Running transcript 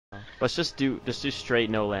Let's just do straight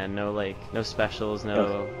no land, no like no specials,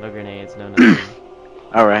 no grenades, no nothing.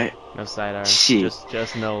 Alright. No sidearm. Shit.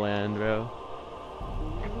 Just no land, bro.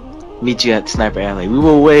 Meet you at Sniper Alley. We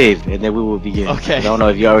will wave and then we will begin. Okay. I don't know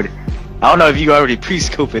if you already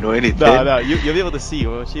pre-scoping or anything. No, you'll be able to see,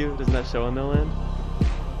 won't you? Doesn't that show on no land?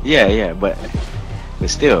 Yeah, but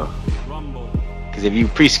still. Cause if you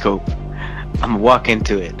pre-scope, I'ma walk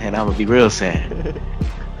into it and I'ma be real sad.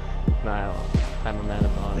 Nah, I'm a man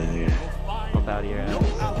upon it. Yeah. I'll bow to your ass.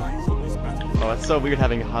 Oh, it's so weird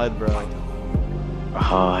having HUD, bro.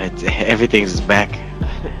 Oh, everything's back.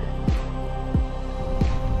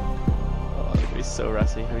 Oh, it's gonna be so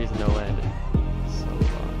rusty. I'm using no land. So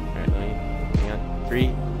long. Alright, hang on.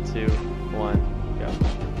 3, 2, 1, go.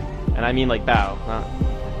 And I mean like bow, not.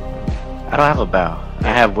 I don't have a bow. I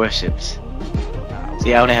have worships.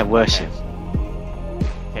 See, I only have worship.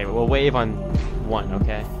 Okay, we'll wave on 1,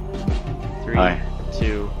 okay? 3, Alright.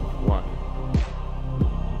 2, 1.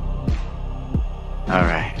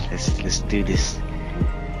 Alright, let's do this.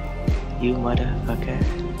 You motherfucker.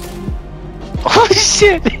 Oh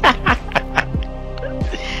shit!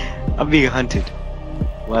 I'm being hunted.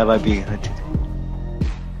 Why am I being hunted?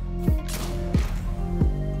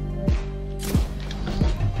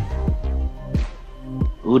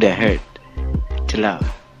 Ooh, that hurt. Chill out.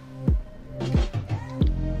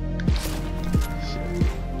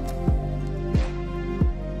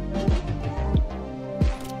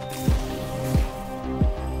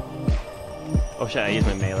 Oh shit, I used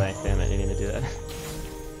my melee. Damn it, I didn't mean to do that.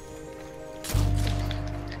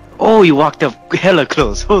 Oh, you walked up hella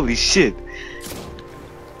close. Holy shit.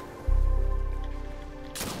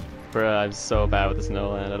 Bruh, I'm so bad with this no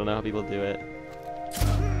land. I don't know how people do it.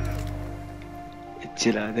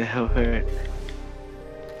 Chill out, the hell hurt.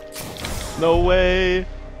 No way!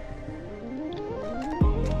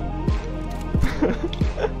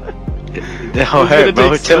 The hell hurt, bro.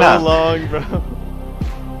 Take Chill so out. long, bro.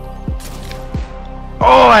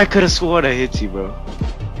 Oh, I could have sworn I hit you, bro.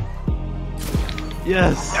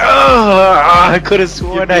 Yes! Oh, I could have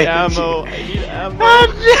sworn Give me I hit ammo. you. I need ammo.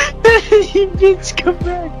 You bitch, come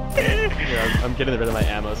back. Here, I'm getting rid of my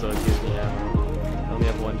ammo so it gives me ammo. I only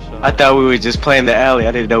have 1 shot. I thought we were just playing the alley.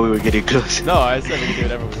 I didn't know we were getting close. No, I said we can do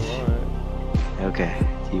whatever we want. Okay,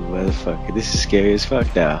 you motherfucker. This is scary as fuck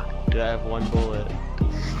now. Yeah, I have 1 bullet.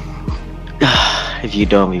 If you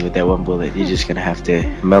dome me with that 1 bullet, you're just gonna have to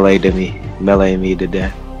melee me to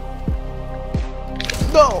death.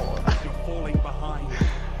 No!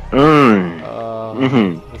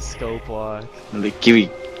 The scope lock. Like, give me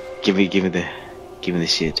the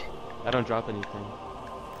shit. I don't drop anything.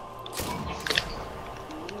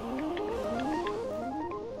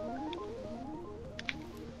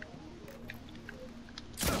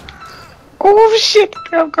 Oh shit!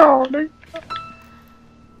 I'm gone.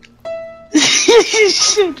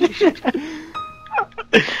 Shit.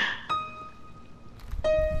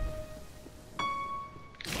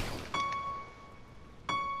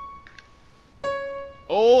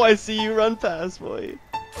 Oh, I see you run past, boy.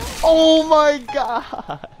 Oh my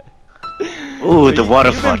god! Ooh, So the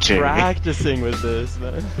waterfall you've been tree. practicing with this,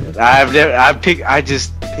 man. I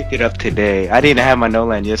just picked it up today. I didn't have my no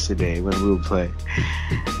land yesterday when we would play.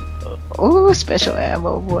 Oh, special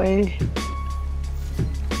ammo, boy.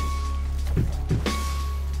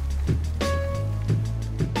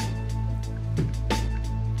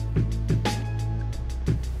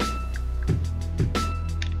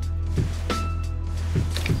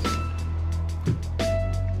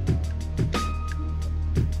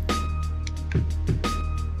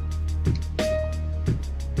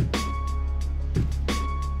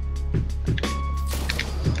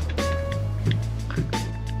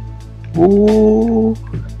 Ooh.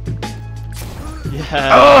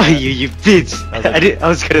 Yeah. Oh, you bitch! That was I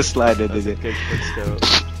was gonna slide into That's a it. good quick scope.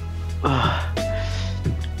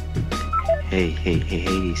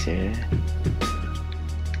 Hey, sir.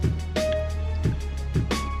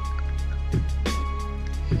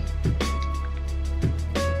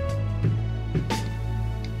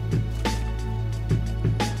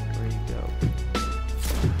 Where you go?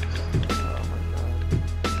 Oh my god.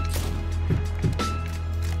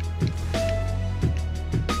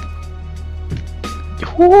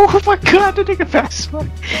 Oh my god, the nigga fast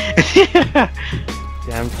one.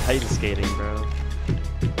 Damn tight skating, bro.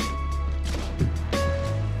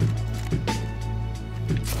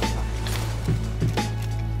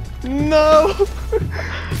 No!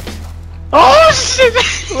 Oh shit!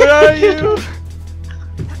 Where are you?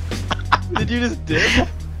 Did you just dip?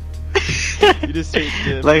 You just straight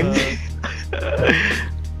dip. Like,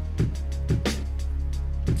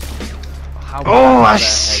 how oh, was I that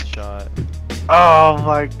headshot? Oh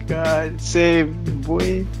my god, same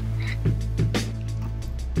boy.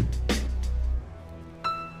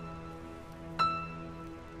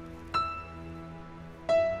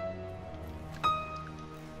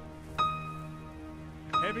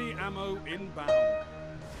 Heavy ammo inbound.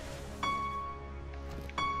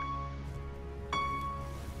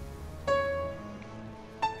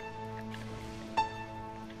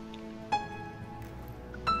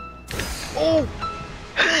 Oh!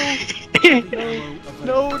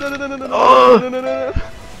 No, no, no, no, no, no, no, Oh. no, no, no, no.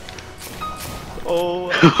 Oh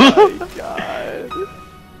my god.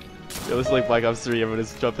 It was like Black Ops 3, everyone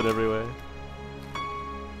is jumping everywhere.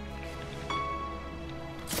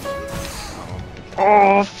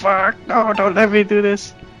 Oh fuck! No, don't let me do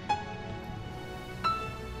this.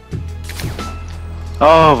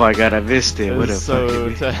 Oh my god, I missed it. It What a was so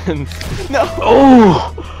fucking. tense. No!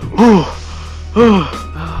 Oh! Oh! Oh!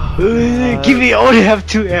 God. Give me. I only have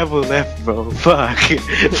 2 ammo left, bro. Fuck.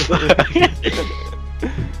 Fuck.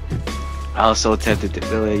 I was so tempted to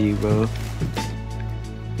kill you, bro.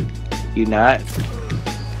 You not?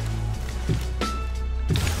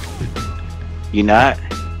 You not?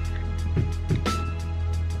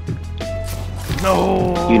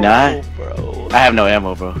 No! You not? Bro. I have no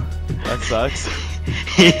ammo, bro. That sucks.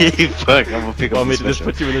 Fuck, I'm gonna pick up Want me the to just special.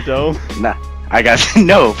 put you in the dome? Nah, I got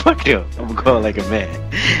no. Fuck you. I'm going like a man.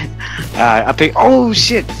 I pick. Oh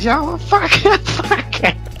shit, yo, fuck, fuck.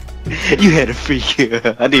 You had a free kill.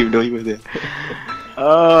 I didn't even know you were there.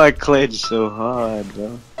 Oh, I clenched so hard,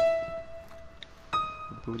 bro.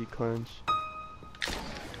 Booty clench.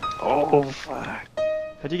 Oh fuck.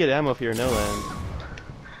 How'd you get ammo for your no land?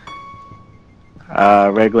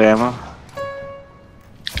 Regular ammo.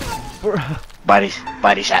 Bruh. Body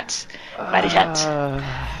shots. Body shots.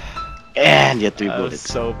 And your 3 That was bullets.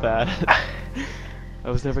 so bad. I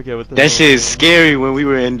was never good with the That no shit is land. scary when we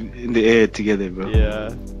were in the air together, bro.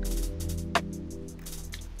 Yeah.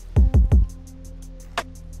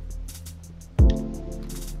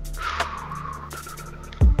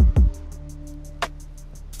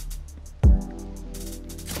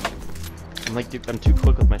 I'm like, dude, I'm too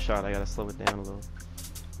quick with my shot. I gotta slow it down a little.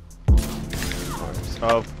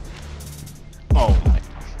 Oh. Oh my.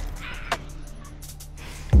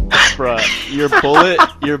 Bruh,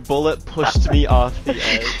 your bullet pushed me off the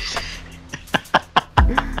edge.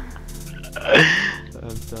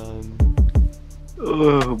 I'm done.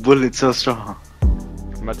 Oh, bullet's so strong.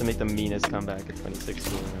 I'm about to make the meanest comeback in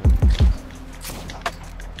 2016.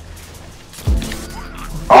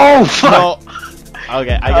 Oh fuck! No.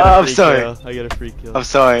 Okay, I got a I'm free sorry. kill. I got a free kill. I'm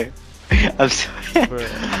sorry. I'm sorry.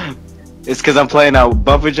 Bruh. It's because I'm playing out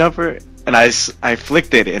bumper jumper and I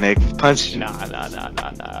flicked it and it punched you.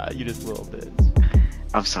 Nah. You just little bitch.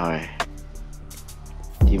 I'm sorry.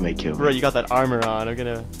 You may kill Bro, me. you got that armor on. I'm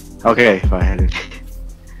gonna. Okay, fine.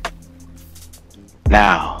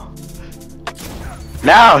 Now.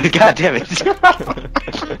 Now, god damn it.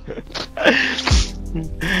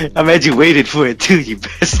 I'm glad you waited for it too, you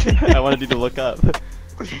bastard. I wanted you to look up.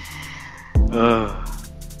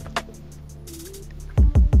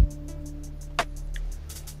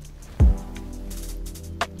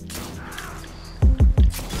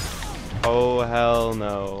 Oh hell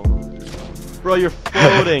no. Bro, you're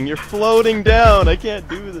floating. You're floating down. I can't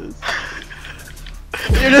do this.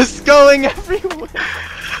 You're just going everywhere.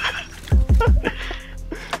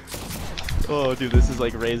 Oh, dude, this is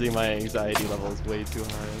like raising my anxiety levels way too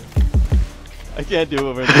high. I can't do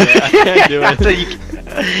over there. I can't do I thought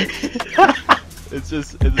it. It's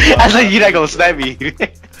just. I thought you're not gonna snipe me.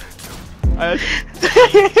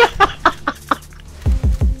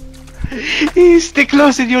 You stick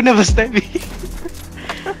close and you'll never snipe me.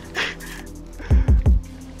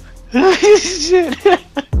 Shit.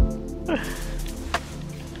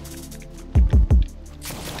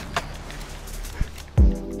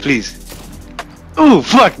 Please. Ooh,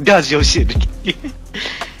 fuck, dodge your shit.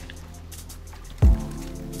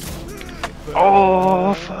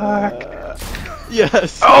 Oh, fuck.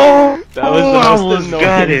 Yes. Oh, That was I the almost most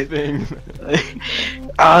got annoying it.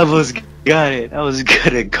 thing. I almost got it. I was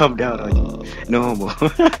gonna come down on you. No homo.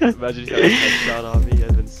 Imagine you had a headshot on me.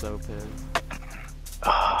 I'd been so pissed.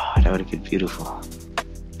 Oh, that would have been beautiful.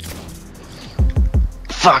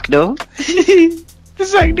 Fuck no.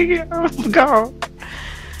 It's like nigga, I'm gone.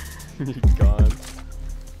 He's gone.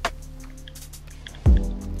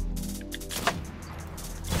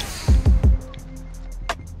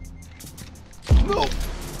 No.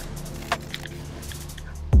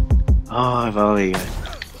 Oh, I've only got.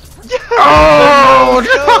 Yes!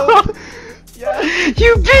 Oh no! Yeah.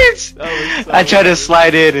 You bitch! That was so I tried to good.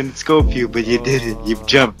 slide in and scope you, but you didn't. You Oh,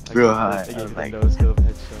 jumped I real gave- high. I gave I was you like, the no scope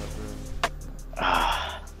headshot, bro.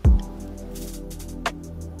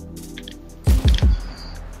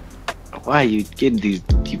 Why are you getting these,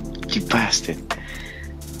 you bastard?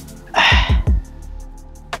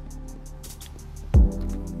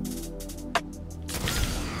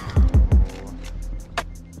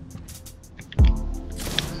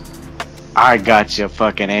 I got your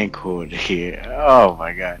fucking ankle here. Oh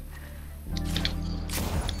my god.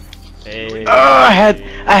 Hey. Oh, I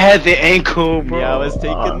had the ankle, bro. Yeah, I was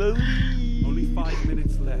taking the lead. Only 5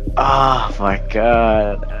 minutes left. Oh my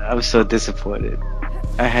god. I'm so disappointed.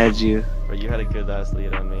 I had you. Bro, you had a good ass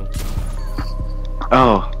lead on me.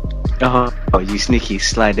 Oh. Oh, you sneaky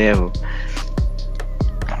sly devil.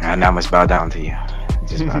 I now must bow down to you.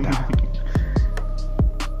 Just bow down.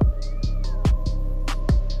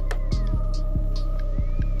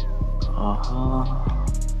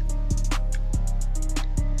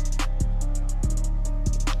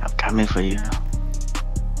 I'm coming for you.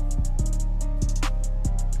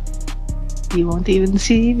 You won't even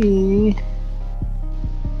see me.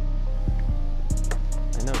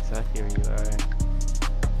 I know exactly where you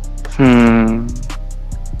are.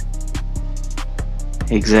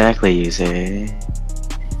 Exactly, you say.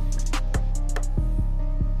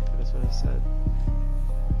 That's what I said.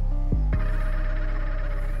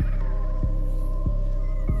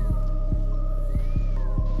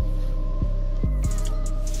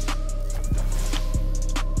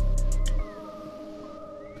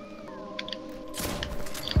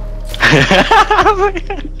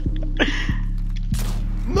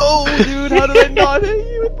 No, dude, how did I not hit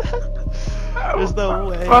you with that? There's no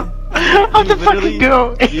way. How'd the fucking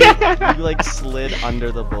go? You like slid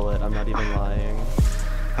under the bullet. I'm not even lying.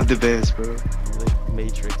 I'm the best, bro. You like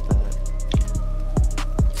matrix that.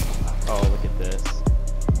 Oh, look at this.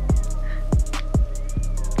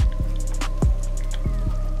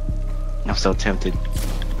 I'm so tempted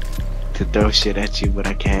to throw shit at you, but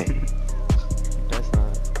I can't. That's not.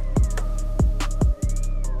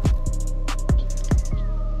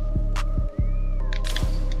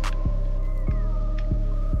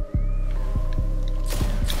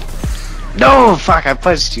 No, fuck! I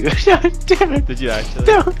punched you. Damn it! Did you actually?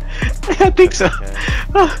 No, I think so. Okay.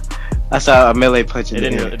 I saw a melee punch in It the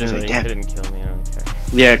air. didn't, I was like, it damn. didn't kill me. I don't care.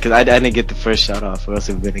 Yeah, cause I didn't get the first shot off, or else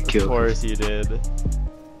it would have been a kill. Of course you did.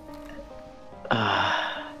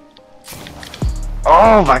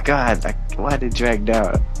 Oh my god! Like, why did it drag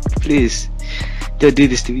down? Please, don't do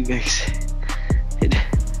this to me, Max.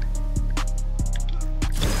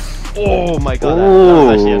 Oh my god, that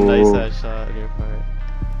was actually a nice ass shot on your part.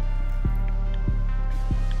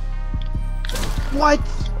 What?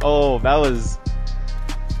 Oh, that was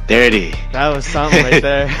Dirty. something right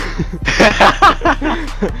there.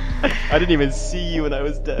 I didn't even see you when I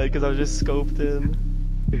was dead because I was just scoped in.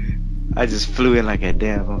 I just flew in like a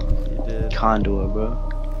damn You did. condor, bro.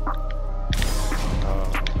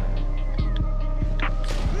 Oh, man.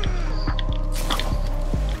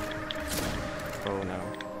 Oh no.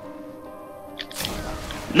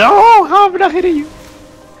 No, how am I not hitting you?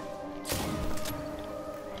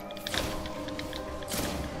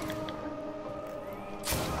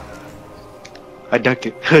 I ducked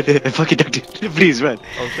it. I fucking ducked it. Please run.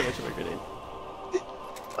 Oh shit, I should have grenade.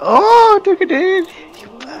 Oh, took a grenade. You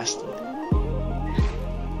bastard.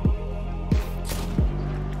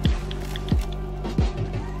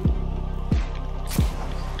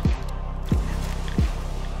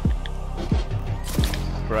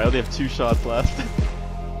 Bro, I only have 2 shots left.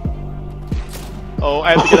 Oh,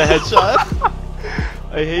 I have to get a headshot.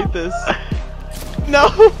 I hate this. No!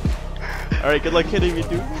 Alright, good luck hitting me,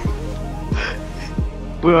 dude.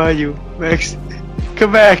 Where are you, Max?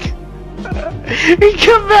 Come back.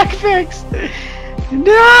 Come back, Max.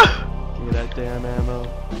 No. Give me that damn ammo.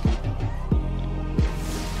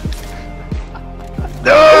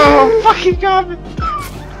 No, fucking got me.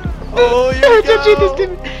 Oh, you Don't you just go!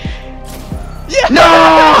 give me. Yeah!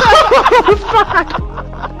 No! Fuck!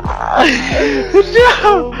 No!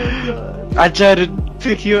 Oh my god. I tried to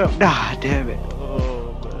pick you up. Nah, damn it.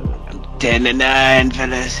 Oh man. 10-9,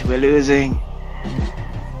 fellas. We're losing.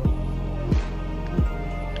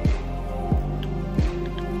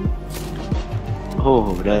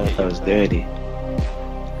 Oh, that was dirty.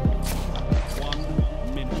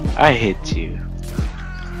 1 minute. I hit you.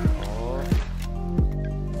 Oh.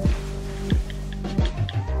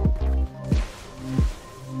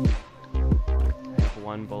 I have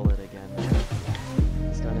 1 bullet again.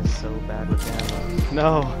 This gun is so bad with ammo.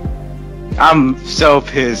 No! I'm so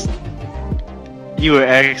pissed. You were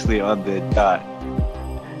actually on the dot.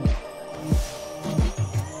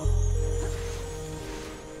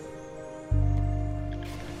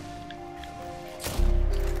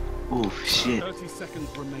 Oof, shit. 30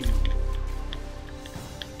 seconds remaining.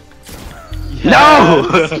 No!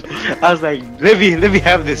 I was like, let me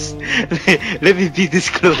have this. Let me be this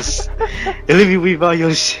close. And let me weave all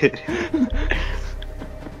your shit.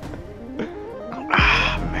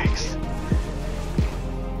 Ah, Max.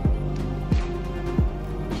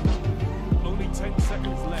 Only 10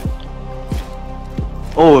 seconds left.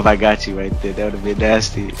 Oh, if I got you right there, that would have been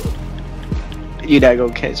nasty. You're not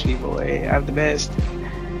gonna catch me, boy. I'm the best.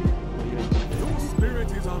 Your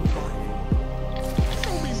spirit is on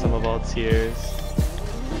fire. Some of all tears.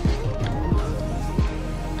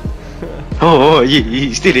 Oh,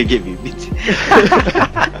 you still didn't get me, bitch.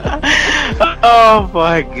 Oh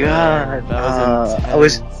my god. That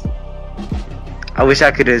was intense. I wish I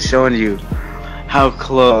could have shown you how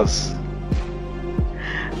close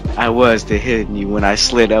I was to hitting you when I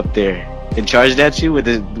slid up there and charged at you with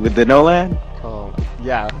the no-land. Oh,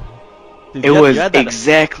 yeah. Dude, It you had- was you had that,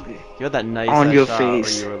 exactly You had that nice on your shot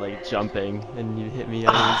face. where you were like jumping and you hit me.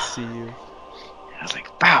 I didn't see you. I was like,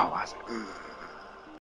 bow. I was like,